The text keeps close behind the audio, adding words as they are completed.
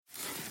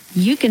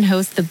you can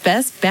host the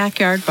best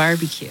backyard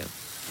barbecue.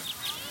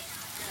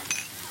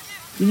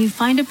 When you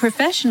find a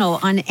professional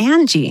on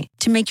Angie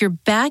to make your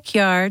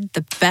backyard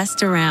the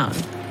best around.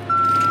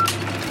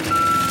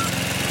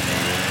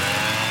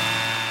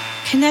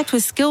 Connect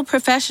with skilled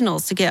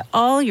professionals to get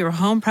all your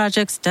home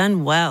projects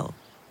done well.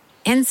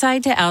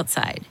 Inside to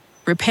outside,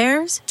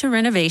 repairs to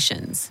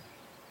renovations.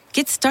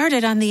 Get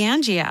started on the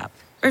Angie app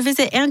or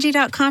visit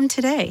Angie.com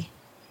today.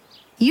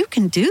 You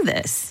can do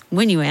this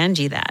when you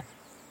Angie that.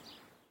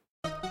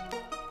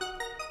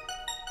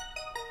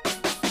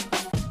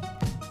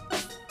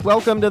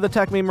 Welcome to the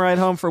Tech Meme Ride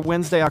Home for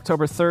Wednesday,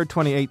 October 3rd,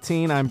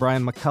 2018. I'm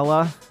Brian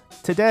McCullough.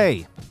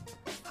 Today,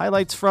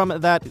 highlights from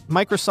that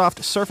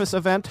Microsoft Surface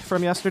event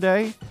from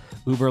yesterday.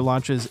 Uber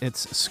launches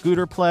its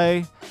Scooter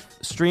Play.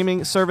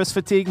 Streaming service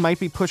fatigue might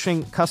be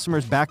pushing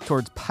customers back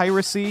towards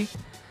piracy.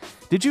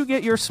 Did you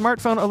get your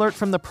smartphone alert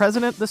from the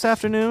president this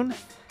afternoon?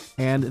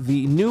 And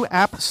the new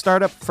app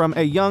startup from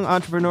a young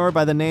entrepreneur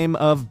by the name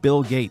of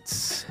Bill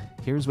Gates.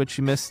 Here's what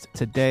you missed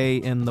today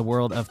in the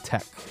world of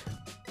tech.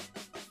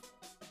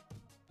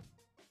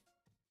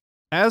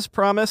 As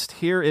promised,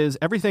 here is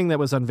everything that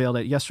was unveiled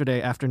at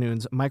yesterday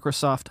afternoon's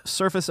Microsoft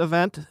Surface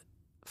event.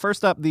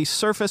 First up, the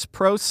Surface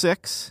Pro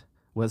 6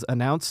 was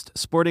announced,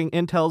 sporting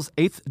Intel's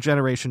 8th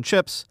generation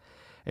chips,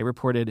 a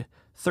reported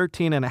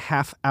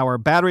 13.5-hour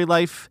battery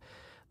life.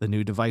 The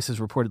new device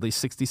is reportedly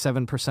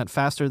 67%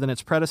 faster than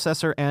its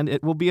predecessor, and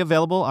it will be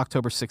available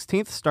October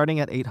 16th, starting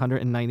at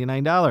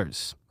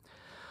 $899.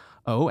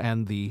 Oh,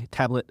 and the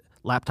tablet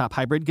laptop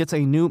hybrid gets a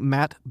new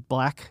matte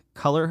black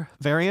color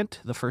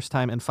variant. The first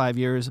time in 5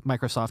 years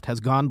Microsoft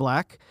has gone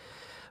black.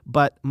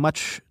 But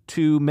much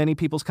to many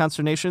people's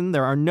consternation,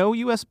 there are no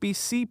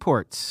USB-C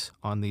ports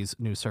on these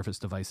new Surface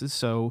devices,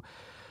 so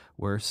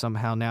we're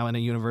somehow now in a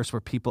universe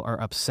where people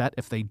are upset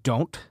if they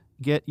don't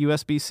get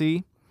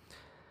USB-C.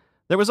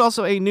 There was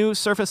also a new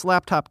Surface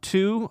Laptop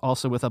 2,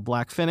 also with a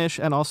black finish,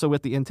 and also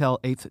with the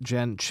Intel 8th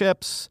Gen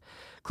chips.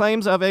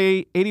 Claims of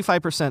a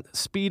 85%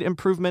 speed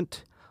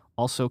improvement,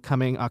 also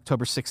coming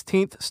October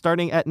 16th,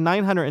 starting at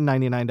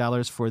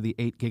 $999 for the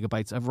 8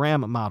 gigabytes of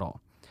RAM model.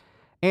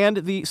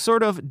 And the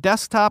sort of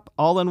desktop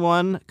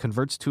all-in-one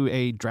converts to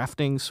a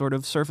drafting sort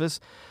of Surface.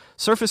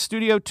 Surface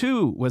Studio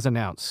 2 was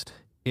announced.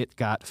 It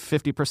got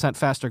 50%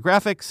 faster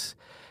graphics,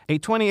 a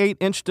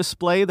 28-inch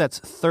display that's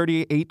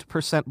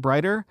 38%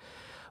 brighter.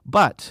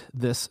 But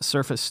this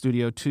Surface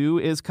Studio 2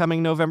 is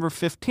coming November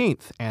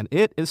 15th, and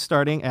it is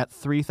starting at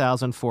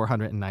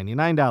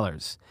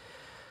 $3,499.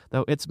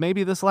 Though it's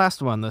maybe this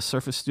last one, the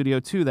Surface Studio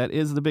 2, that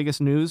is the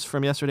biggest news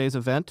from yesterday's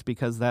event,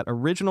 because that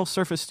original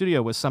Surface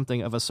Studio was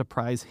something of a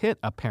surprise hit,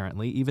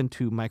 apparently, even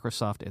to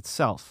Microsoft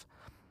itself.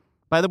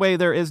 By the way,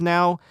 there is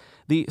now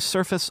the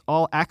Surface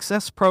All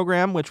Access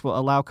program, which will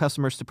allow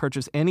customers to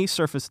purchase any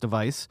Surface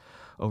device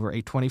over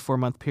a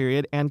 24-month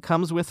period and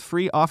comes with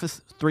free Office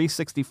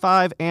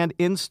 365 and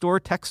in-store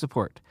tech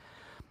support.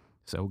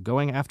 So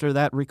going after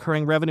that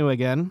recurring revenue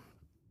again.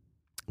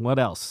 What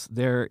else?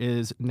 There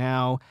is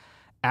now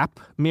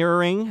app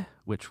mirroring,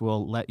 which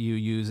will let you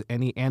use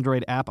any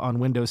Android app on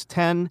Windows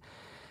 10.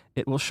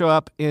 It will show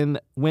up in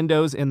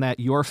Windows in that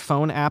Your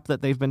Phone app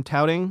that they've been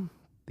touting.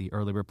 The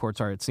early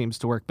reports are it seems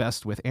to work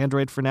best with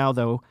Android for now,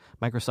 though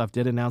Microsoft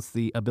did announce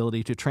the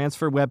ability to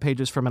transfer web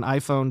pages from an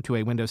iPhone to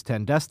a Windows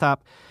 10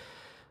 desktop.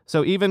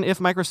 So even if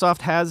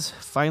Microsoft has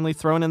finally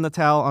thrown in the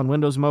towel on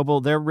Windows Mobile,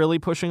 they're really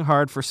pushing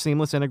hard for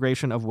seamless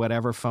integration of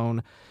whatever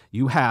phone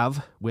you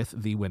have with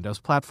the Windows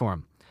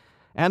platform.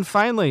 And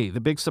finally, the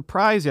big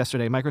surprise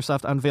yesterday,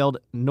 Microsoft unveiled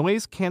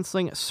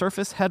noise-canceling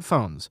Surface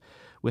headphones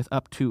with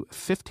up to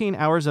 15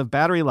 hours of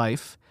battery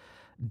life,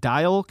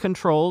 dial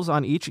controls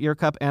on each ear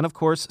cup, and, of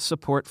course,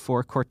 support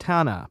for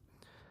Cortana.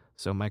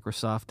 So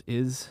Microsoft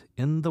is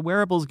in the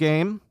wearables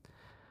game,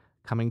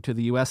 coming to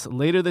the U.S.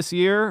 later this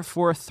year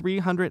for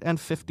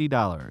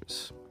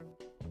 $350.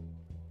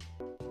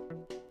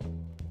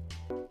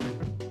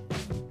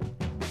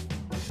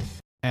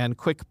 And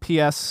quick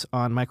PS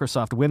on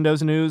Microsoft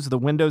Windows news. The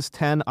Windows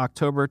 10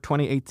 October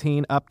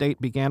 2018 update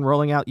began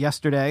rolling out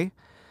yesterday.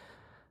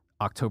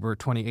 October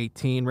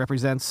 2018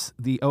 represents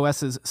the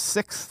OS's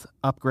 6th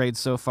upgrade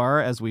so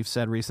far. As we've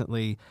said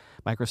recently,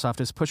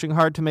 Microsoft is pushing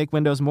hard to make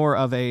Windows more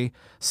of a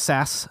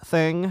SaaS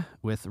thing,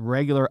 with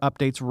regular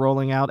updates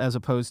rolling out as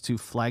opposed to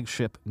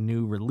flagship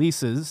new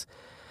releases.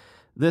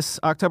 This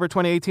October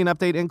 2018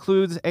 update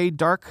includes a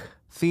dark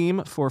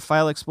theme for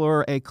File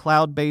Explorer, a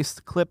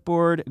cloud-based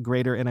clipboard,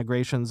 greater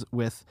integrations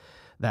with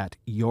that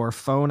Your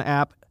Phone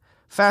app,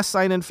 fast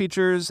sign-in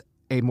features,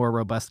 a more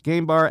robust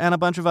game bar, and a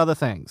bunch of other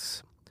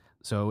things.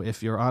 So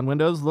if you're on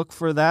Windows, look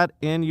for that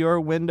in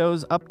your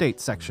Windows Update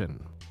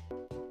section.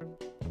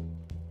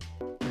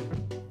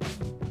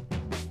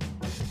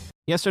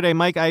 Yesterday,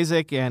 Mike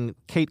Isaac and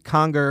Kate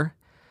Conger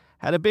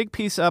had a big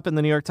piece up in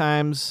the New York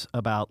Times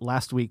about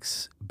last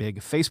week's big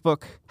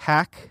Facebook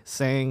hack,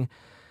 saying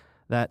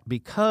that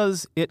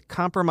because it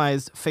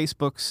compromised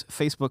Facebook's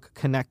Facebook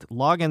Connect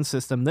login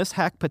system, this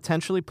hack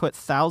potentially put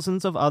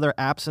thousands of other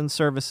apps and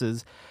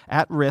services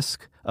at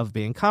risk of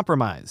being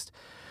compromised.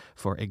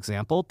 For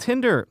example,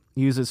 Tinder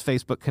uses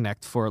Facebook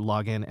Connect for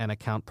login and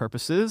account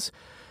purposes.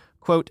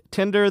 Quote,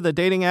 Tinder, the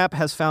dating app,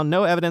 has found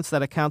no evidence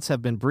that accounts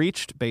have been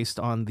breached based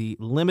on the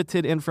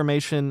limited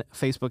information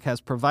Facebook has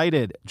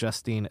provided,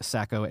 Justine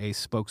Sacco, a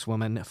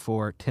spokeswoman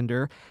for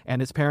Tinder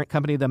and its parent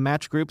company, the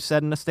Match Group,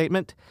 said in a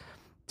statement.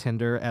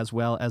 Tinder, as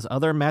well as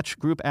other Match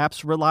Group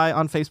apps, rely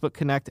on Facebook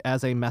Connect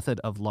as a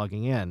method of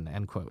logging in,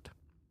 end quote.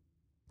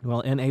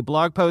 Well, in a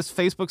blog post,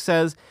 Facebook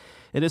says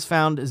it has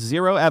found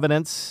zero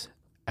evidence,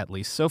 at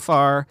least so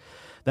far,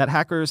 that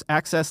hackers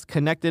accessed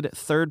connected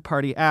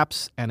third-party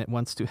apps, and it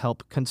wants to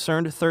help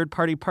concerned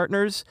third-party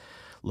partners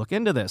look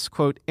into this.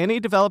 Quote, any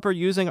developer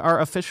using our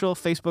official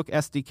Facebook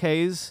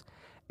SDKs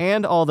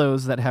and all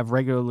those that have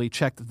regularly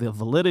checked the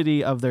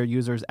validity of their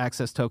users'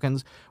 access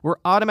tokens were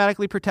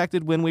automatically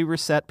protected when we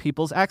reset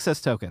people's access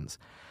tokens.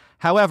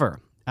 However,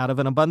 out of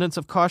an abundance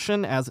of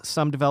caution, as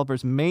some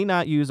developers may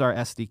not use our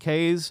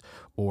SDKs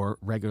or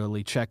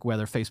regularly check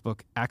whether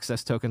Facebook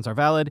access tokens are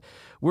valid,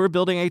 we're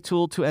building a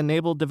tool to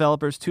enable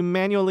developers to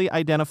manually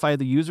identify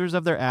the users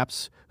of their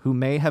apps who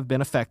may have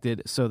been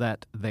affected so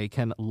that they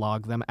can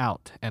log them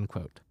out, end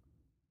quote.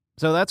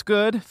 So that's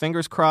good.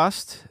 Fingers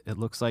crossed. It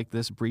looks like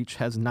this breach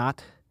has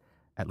not,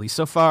 at least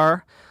so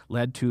far,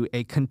 led to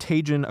a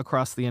contagion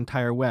across the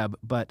entire web.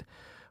 But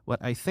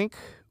what I think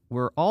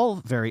we're all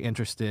very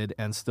interested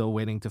and still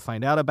waiting to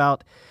find out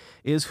about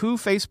is who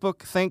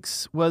Facebook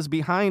thinks was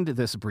behind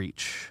this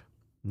breach.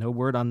 No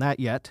word on that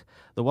yet.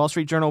 The Wall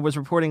Street Journal was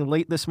reporting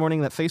late this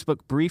morning that Facebook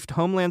briefed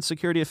Homeland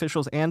Security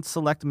officials and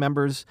select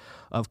members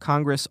of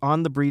Congress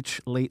on the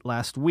breach late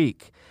last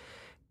week.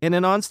 In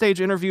an onstage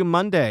interview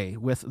Monday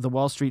with the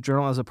Wall Street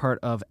Journal as a part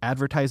of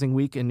Advertising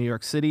Week in New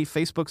York City,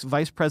 Facebook's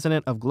Vice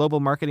President of Global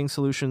Marketing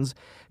Solutions,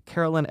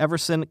 Carolyn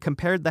Everson,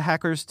 compared the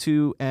hackers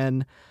to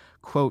an,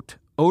 quote,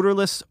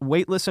 odorless,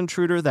 weightless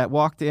intruder that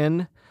walked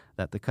in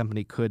that the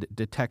company could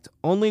detect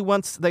only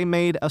once they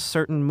made a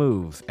certain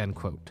move, end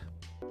quote.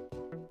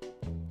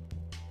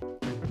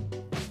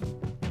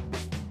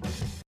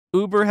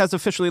 Uber has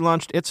officially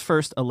launched its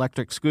first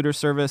electric scooter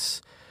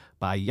service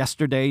by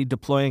yesterday,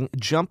 deploying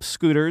Jump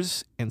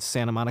scooters in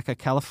Santa Monica,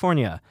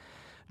 California.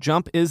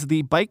 Jump is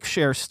the bike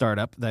share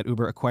startup that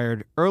Uber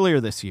acquired earlier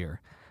this year.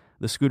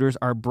 The scooters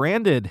are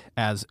branded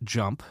as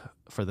Jump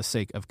for the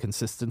sake of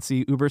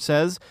consistency, Uber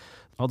says,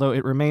 although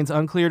it remains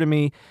unclear to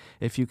me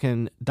if you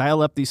can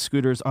dial up these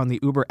scooters on the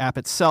Uber app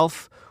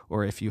itself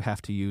or if you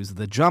have to use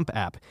the Jump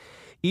app.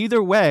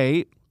 Either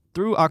way,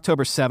 through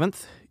October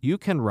 7th, you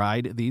can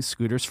ride these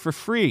scooters for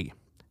free.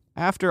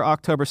 After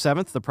October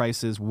 7th, the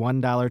price is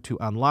 $1 to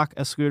unlock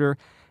a scooter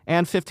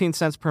and 15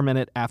 cents per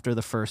minute after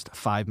the first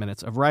 5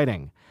 minutes of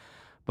riding.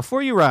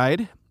 Before you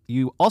ride,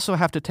 you also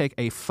have to take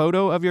a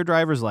photo of your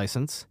driver's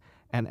license,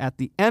 and at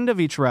the end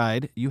of each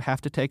ride, you have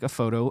to take a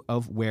photo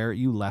of where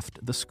you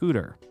left the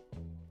scooter.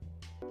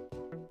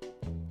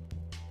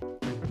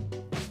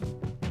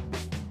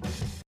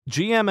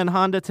 GM and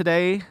Honda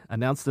today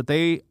announced that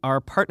they are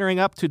partnering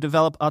up to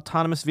develop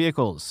autonomous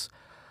vehicles.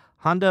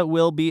 Honda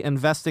will be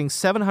investing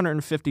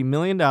 $750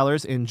 million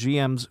in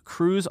GM's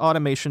Cruise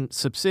Automation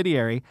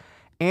subsidiary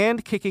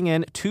and kicking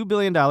in $2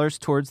 billion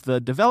towards the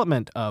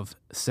development of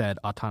said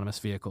autonomous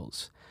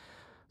vehicles.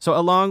 So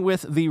along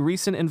with the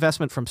recent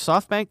investment from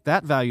SoftBank,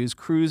 that values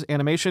Cruise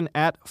Automation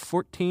at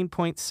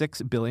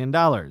 $14.6 billion.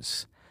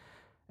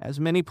 As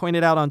many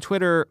pointed out on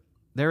Twitter,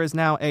 there is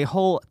now a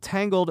whole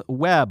tangled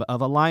web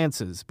of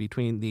alliances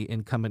between the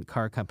incumbent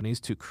car companies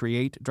to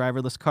create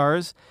driverless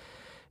cars.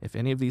 If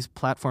any of these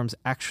platforms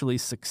actually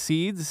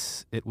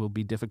succeeds, it will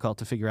be difficult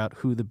to figure out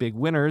who the big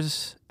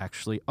winners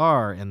actually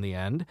are in the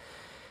end.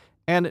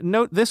 And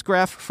note this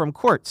graph from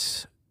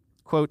Quartz.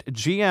 Quote,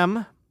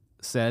 GM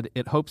said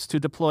it hopes to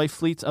deploy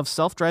fleets of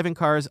self-driving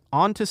cars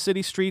onto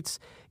city streets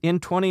in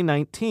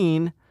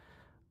 2019,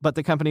 but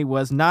the company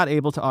was not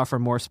able to offer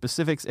more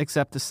specifics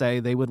except to say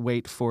they would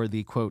wait for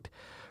the, quote,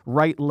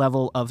 right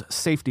level of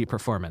safety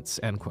performance,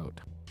 end quote.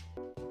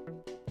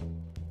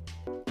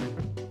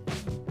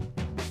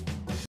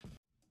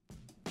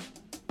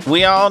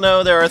 We all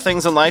know there are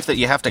things in life that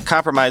you have to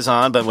compromise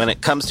on, but when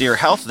it comes to your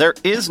health, there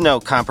is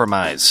no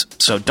compromise.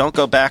 So don't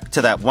go back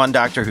to that one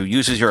doctor who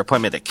uses your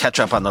appointment to catch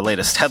up on the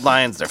latest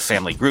headlines, their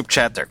family group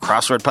chat, their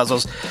crossword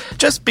puzzles,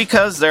 just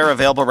because they're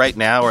available right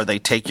now or they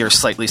take your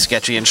slightly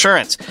sketchy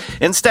insurance.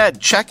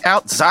 Instead, check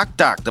out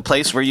ZocDoc, the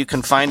place where you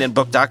can find and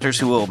book doctors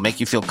who will make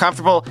you feel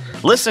comfortable,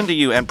 listen to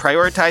you, and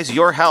prioritize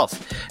your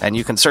health. And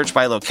you can search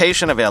by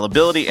location,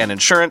 availability, and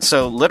insurance,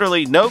 so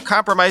literally no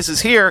compromises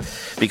here,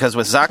 because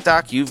with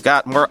ZocDoc, you've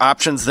got more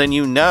options than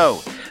you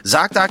know.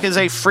 ZocDoc is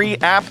a free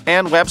app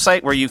and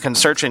website where you can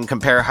search and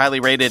compare highly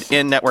rated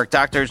in-network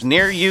doctors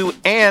near you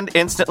and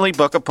instantly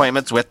book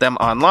appointments with them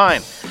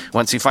online.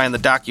 Once you find the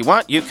doc you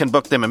want, you can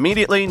book them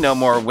immediately. No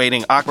more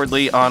waiting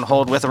awkwardly on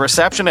hold with a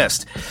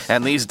receptionist.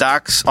 And these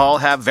docs all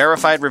have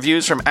verified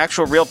reviews from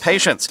actual real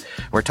patients.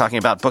 We're talking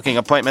about booking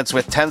appointments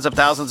with tens of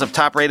thousands of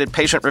top-rated,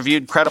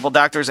 patient-reviewed, credible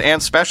doctors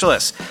and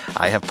specialists.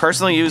 I have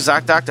personally used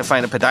ZocDoc to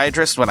find a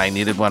podiatrist when I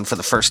needed one for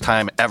the first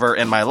time ever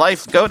in my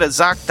life. Go to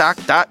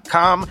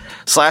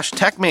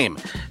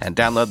ZocDoc.com/TechMeme and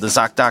download the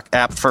ZocDoc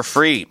app for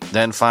free.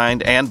 Then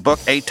find and book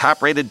a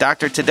top-rated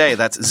doctor today.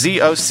 That's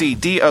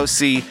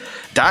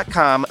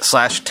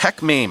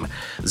ZocDoc.com/TechMeme.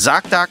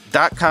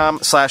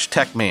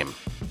 ZocDoc.com/TechMeme.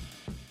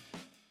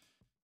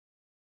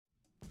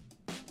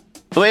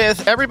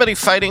 With everybody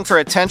fighting for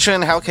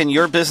attention, how can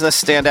your business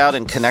stand out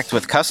and connect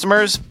with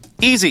customers?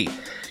 Easy.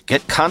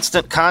 Get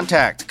Constant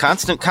Contact.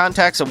 Constant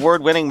Contact's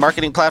award-winning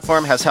marketing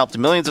platform has helped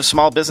millions of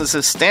small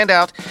businesses stand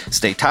out,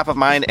 stay top of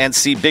mind, and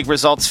see big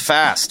results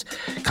fast.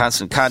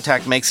 Constant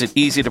Contact makes it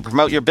easy to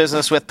promote your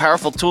business with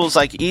powerful tools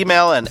like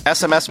email and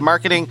SMS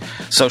marketing,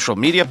 social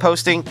media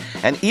posting,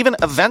 and even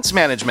events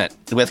management.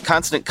 With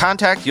Constant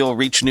Contact, you'll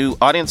reach new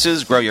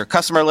audiences, grow your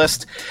customer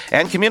list,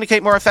 and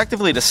communicate more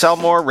effectively to sell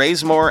more,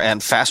 raise more,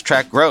 and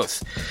fast-track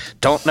growth.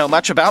 Don't know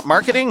much about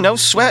marketing? No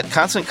sweat.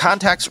 Constant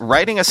Contact's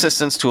writing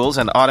assistance tools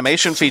and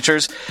automation features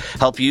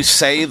help you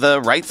say the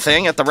right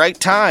thing at the right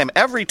time,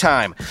 every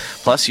time.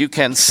 Plus, you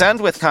can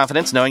send with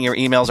confidence knowing your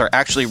emails are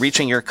actually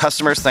reaching your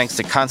customers thanks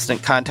to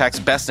Constant Contact's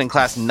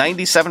best-in-class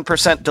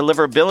 97%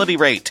 deliverability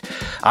rate.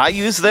 I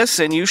use this,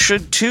 and you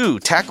should too.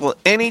 Tackle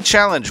any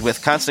challenge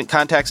with Constant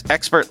Contact's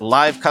expert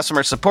live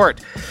customer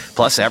support.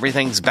 Plus,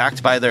 everything's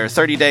backed by their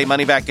 30-day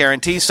money-back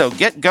guarantee, so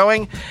get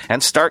going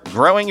and start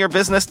growing your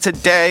business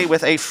today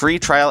with a free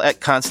trial at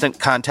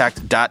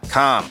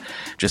ConstantContact.com.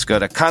 Just go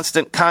to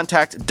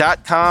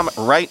ConstantContact.com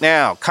right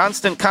now.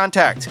 Constant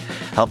Contact,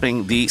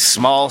 helping the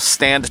small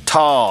stand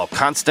tall.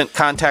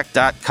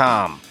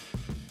 ConstantContact.com.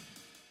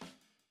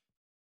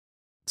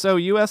 So,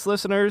 U.S.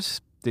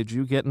 listeners, did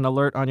you get an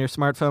alert on your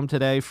smartphone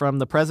today from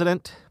the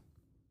president?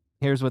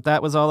 Here's what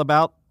that was all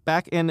about.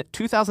 Back in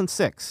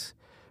 2006,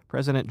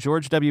 President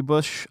George W.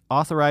 Bush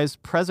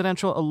authorized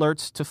presidential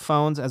alerts to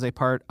phones as a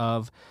part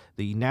of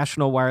the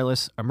National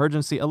Wireless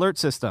Emergency Alert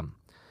System.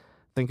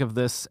 Think of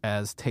this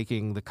as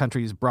taking the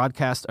country's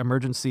broadcast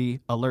emergency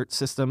alert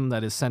system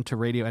that is sent to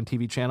radio and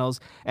TV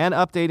channels and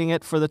updating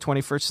it for the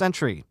 21st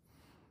century.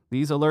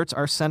 These alerts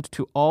are sent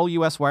to all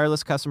U.S.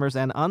 wireless customers,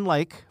 and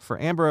unlike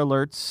for Amber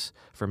Alerts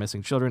for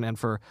missing children and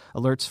for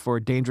alerts for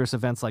dangerous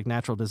events like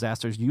natural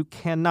disasters, you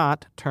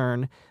cannot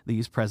turn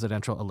these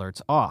presidential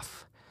alerts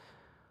off.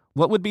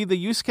 What would be the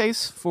use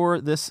case for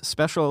this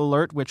special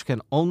alert, which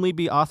can only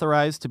be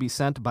authorized to be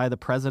sent by the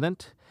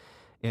president?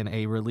 In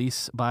a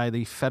release by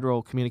the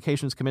Federal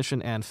Communications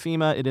Commission and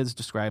FEMA, it is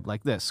described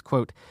like this,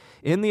 quote,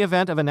 "In the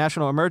event of a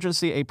national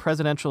emergency, a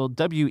presidential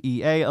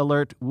WEA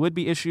alert would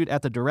be issued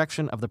at the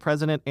direction of the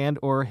president and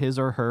or his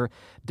or her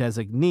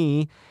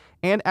designee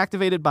and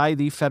activated by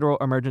the Federal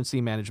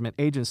Emergency Management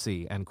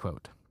Agency," end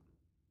quote.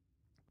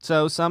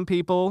 So some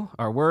people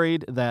are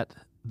worried that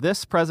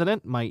this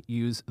president might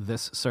use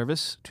this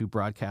service to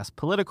broadcast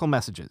political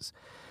messages.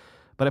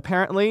 But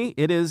apparently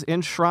it is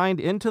enshrined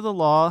into the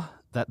law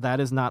that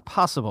is not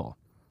possible.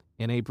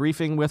 In a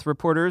briefing with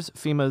reporters,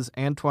 FEMA's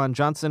Antoine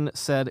Johnson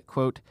said,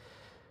 quote,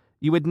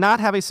 "You would not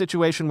have a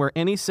situation where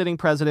any sitting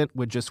president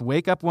would just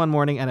wake up one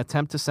morning and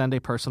attempt to send a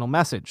personal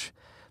message.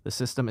 The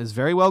system is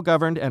very well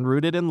governed and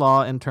rooted in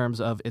law in terms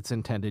of its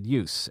intended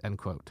use," end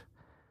quote.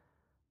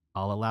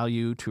 I'll allow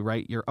you to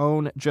write your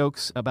own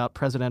jokes about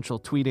presidential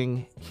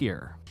tweeting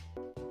here.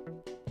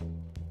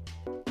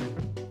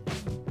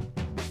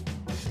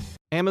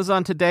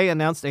 Amazon today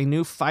announced a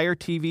new Fire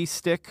TV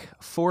Stick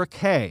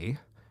 4K,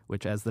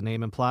 which, as the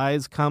name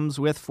implies, comes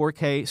with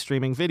 4K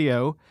streaming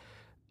video,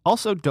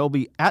 also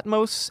Dolby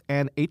Atmos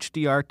and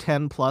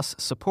HDR10 Plus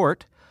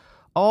support,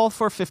 all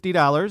for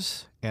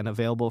 $50 and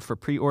available for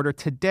pre-order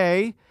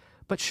today,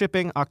 but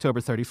shipping October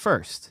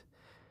 31st.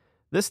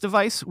 This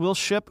device will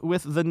ship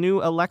with the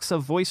new Alexa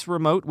voice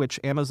remote, which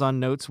Amazon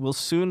notes will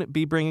soon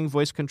be bringing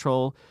voice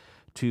control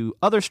to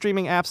other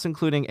streaming apps,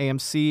 including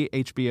AMC,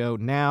 HBO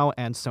Now,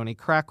 and Sony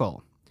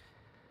Crackle.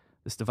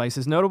 This device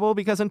is notable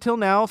because until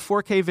now,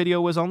 4K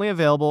video was only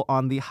available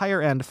on the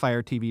higher-end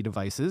Fire TV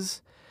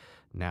devices.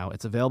 Now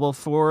it's available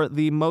for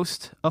the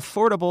most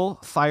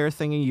affordable Fire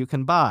thingy you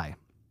can buy.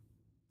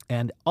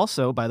 And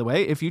also, by the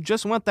way, if you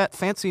just want that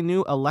fancy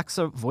new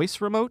Alexa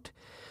voice remote,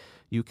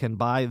 you can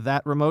buy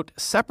that remote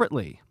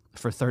separately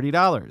for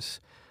 $30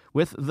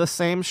 with the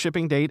same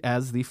shipping date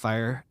as the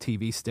Fire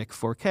TV Stick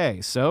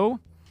 4K. So,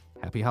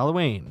 happy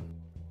Halloween.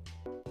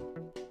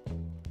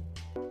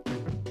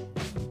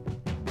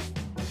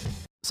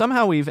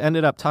 Somehow we've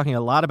ended up talking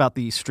a lot about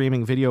the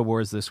streaming video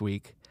wars this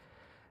week.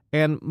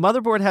 And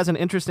Motherboard has an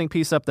interesting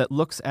piece up that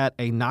looks at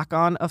a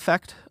knock-on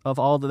effect of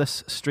all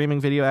this streaming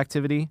video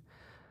activity.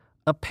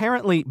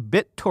 Apparently,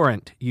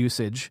 BitTorrent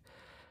usage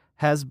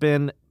has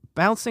been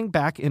bouncing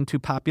back into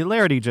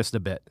popularity just a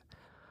bit.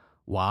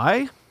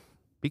 Why?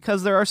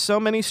 Because there are so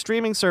many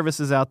streaming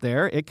services out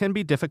there, it can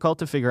be difficult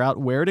to figure out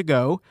where to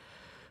go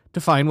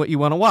to find what you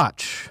want to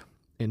watch.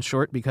 In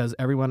short, because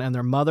everyone and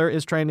their mother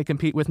is trying to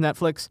compete with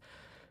Netflix,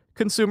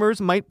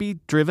 consumers might be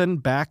driven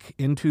back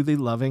into the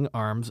loving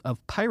arms of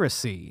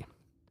piracy.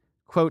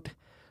 Quote,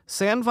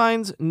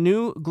 Sandvine's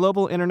new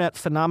Global Internet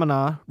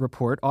Phenomena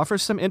report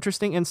offers some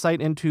interesting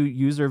insight into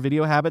user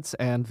video habits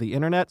and the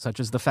internet, such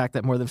as the fact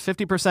that more than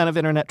 50% of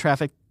internet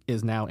traffic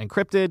is now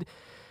encrypted.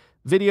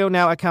 Video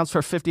now accounts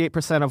for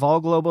 58% of all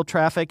global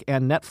traffic,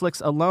 and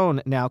Netflix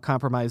alone now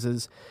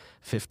compromises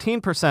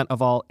 15%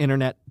 of all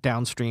internet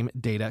downstream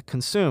data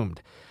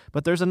consumed.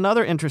 But there's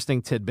another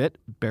interesting tidbit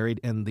buried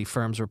in the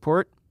firm's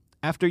report.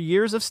 After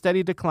years of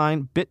steady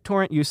decline,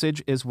 BitTorrent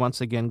usage is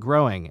once again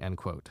growing, end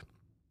quote.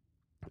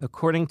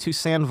 According to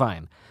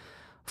Sandvine,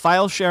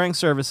 file sharing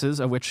services,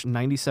 of which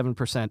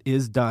 97%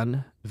 is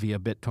done via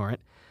BitTorrent,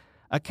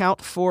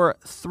 account for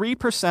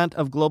 3%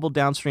 of global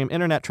downstream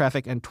internet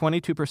traffic and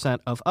 22%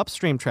 of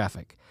upstream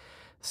traffic.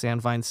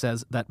 Sandvine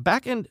says that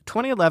back in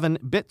 2011,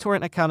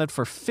 BitTorrent accounted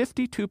for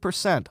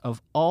 52%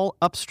 of all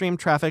upstream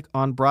traffic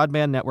on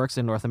broadband networks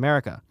in North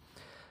America.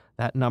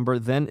 That number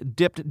then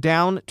dipped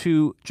down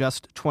to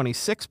just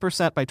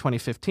 26% by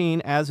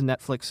 2015 as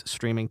Netflix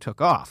streaming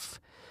took off.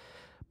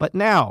 But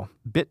now,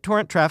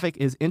 BitTorrent traffic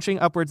is inching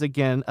upwards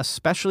again,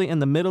 especially in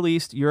the Middle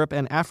East, Europe,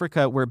 and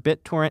Africa, where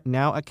BitTorrent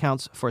now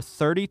accounts for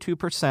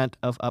 32%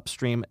 of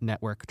upstream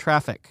network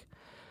traffic.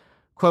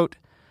 Quote,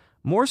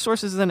 more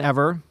sources than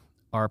ever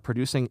are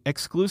producing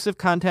exclusive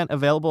content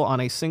available on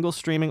a single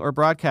streaming or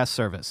broadcast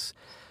service.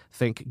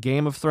 Think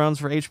Game of Thrones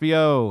for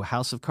HBO,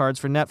 House of Cards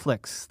for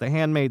Netflix, The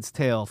Handmaid's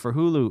Tale for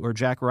Hulu, or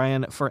Jack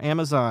Ryan for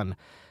Amazon,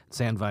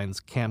 Sandvine's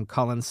Cam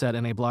Collins said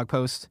in a blog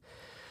post.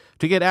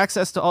 To get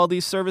access to all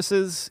these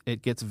services,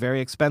 it gets very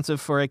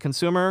expensive for a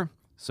consumer,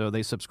 so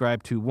they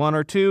subscribe to one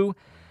or two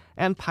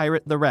and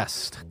pirate the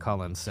rest,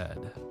 Collins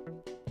said.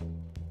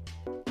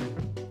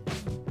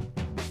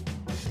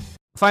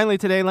 Finally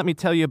today, let me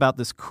tell you about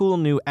this cool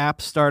new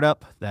app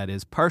startup that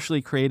is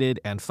partially created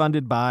and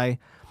funded by,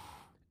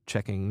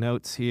 checking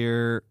notes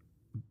here,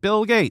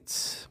 Bill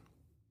Gates.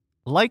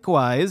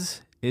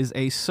 Likewise is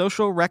a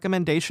social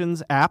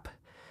recommendations app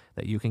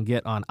that you can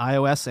get on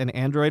iOS and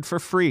Android for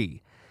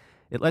free.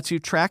 It lets you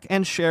track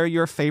and share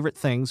your favorite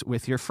things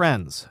with your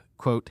friends.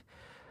 Quote,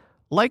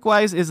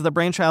 Likewise is the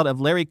brainchild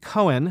of Larry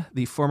Cohen,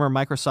 the former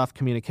Microsoft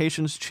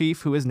communications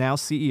chief who is now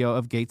CEO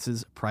of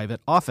Gates' private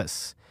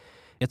office.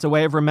 It's a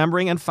way of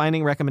remembering and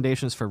finding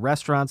recommendations for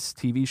restaurants,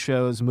 TV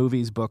shows,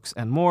 movies, books,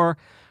 and more,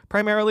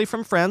 primarily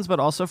from friends, but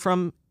also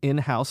from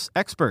in-house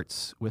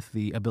experts, with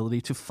the ability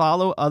to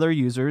follow other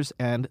users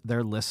and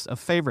their lists of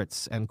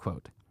favorites, end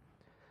quote.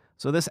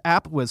 So this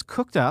app was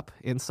cooked up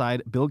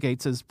inside Bill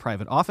Gates'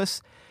 private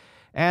office,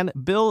 and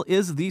Bill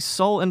is the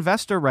sole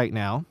investor right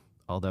now,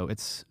 although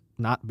it's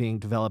not being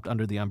developed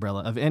under the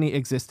umbrella of any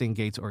existing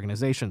Gates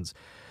organizations.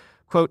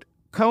 Quote,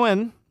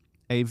 Cohen,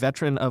 a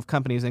veteran of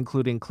companies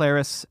including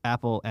Claris,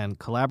 Apple, and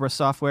Collabra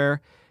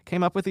Software,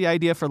 came up with the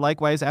idea for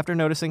Likewise after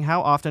noticing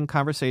how often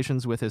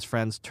conversations with his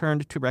friends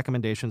turned to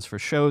recommendations for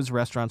shows,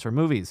 restaurants, or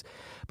movies.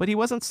 But he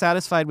wasn't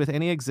satisfied with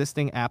any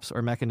existing apps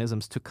or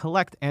mechanisms to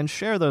collect and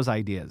share those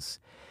ideas.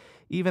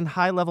 Even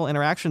high-level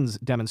interactions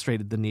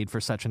demonstrated the need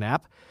for such an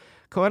app.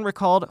 Cohen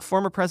recalled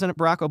former President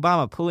Barack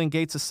Obama pulling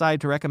Gates aside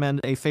to recommend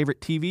a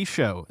favorite TV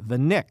show, The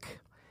Knick.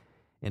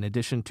 In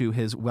addition to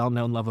his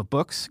well-known love of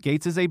books,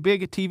 Gates is a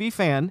big TV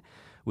fan,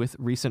 with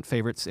recent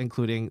favorites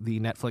including the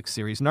Netflix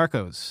series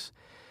Narcos.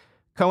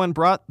 Cohen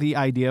brought the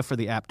idea for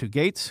the app to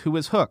Gates, who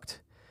was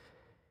hooked.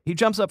 He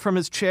jumps up from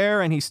his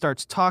chair and he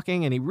starts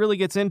talking, and he really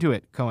gets into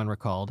it, Cohen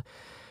recalled,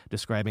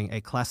 describing a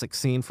classic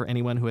scene for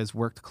anyone who has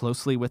worked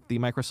closely with the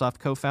Microsoft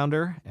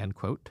co-founder, end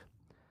quote.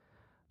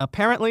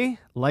 Apparently,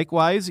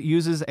 Likewise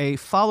uses a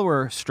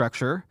follower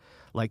structure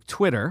like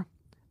Twitter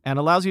and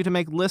allows you to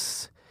make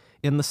lists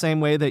in the same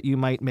way that you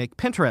might make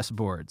Pinterest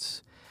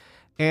boards.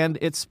 And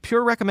it's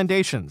pure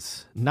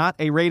recommendations, not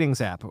a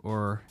ratings app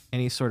or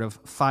any sort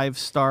of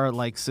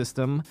 5-star-like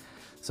system,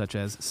 such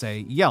as,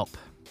 say, Yelp.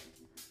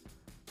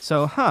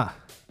 So,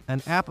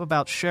 an app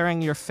about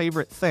sharing your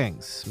favorite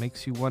things.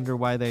 Makes you wonder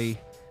why they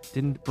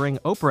didn't bring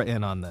Oprah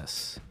in on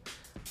this.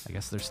 I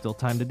guess there's still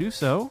time to do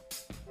so.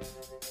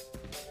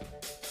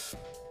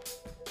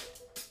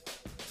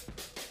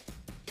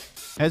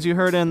 As you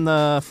heard in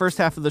the first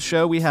half of the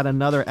show, we had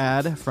another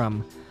ad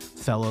from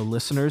fellow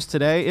listeners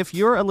today. If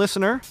you're a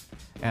listener,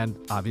 and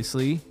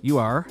obviously you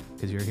are,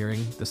 because you're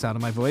hearing the sound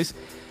of my voice,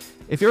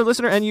 if you're a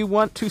listener and you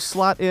want to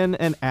slot in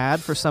an ad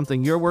for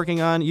something you're working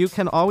on, you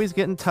can always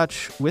get in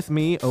touch with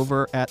me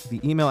over at the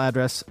email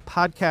address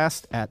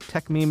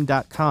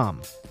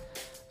podcast@techmeme.com.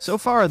 So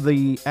far,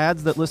 the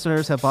ads that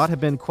listeners have bought have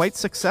been quite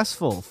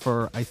successful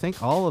for, I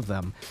think, all of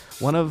them.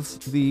 One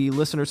of the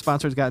listener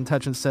sponsors got in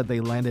touch and said they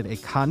landed a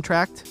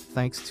contract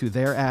thanks to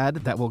their ad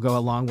that will go a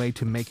long way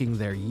to making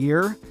their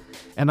year.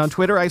 And on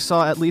Twitter, I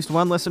saw at least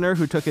one listener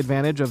who took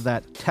advantage of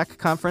that tech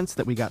conference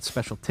that we got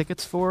special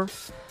tickets for.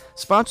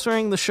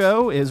 Sponsoring the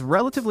show is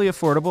relatively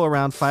affordable,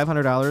 around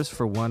 $500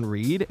 for one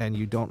read, and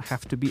you don't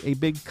have to be a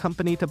big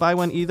company to buy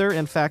one either.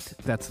 In fact,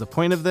 that's the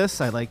point of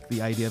this. I like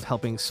the idea of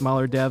helping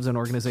smaller devs and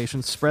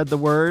organizations spread the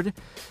word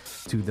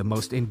to the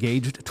most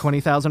engaged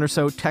 20,000 or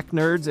so tech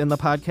nerds in the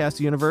podcast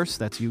universe.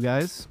 That's you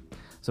guys.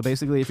 So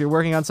basically, if you're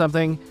working on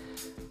something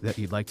that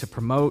you'd like to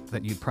promote,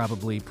 that you'd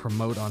probably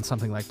promote on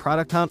something like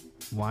Product Hunt,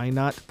 why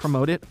not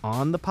promote it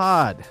on the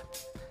pod?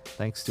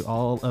 Thanks to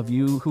all of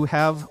you who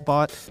have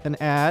bought an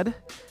ad,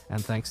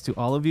 and thanks to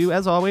all of you,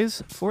 as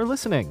always, for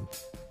listening.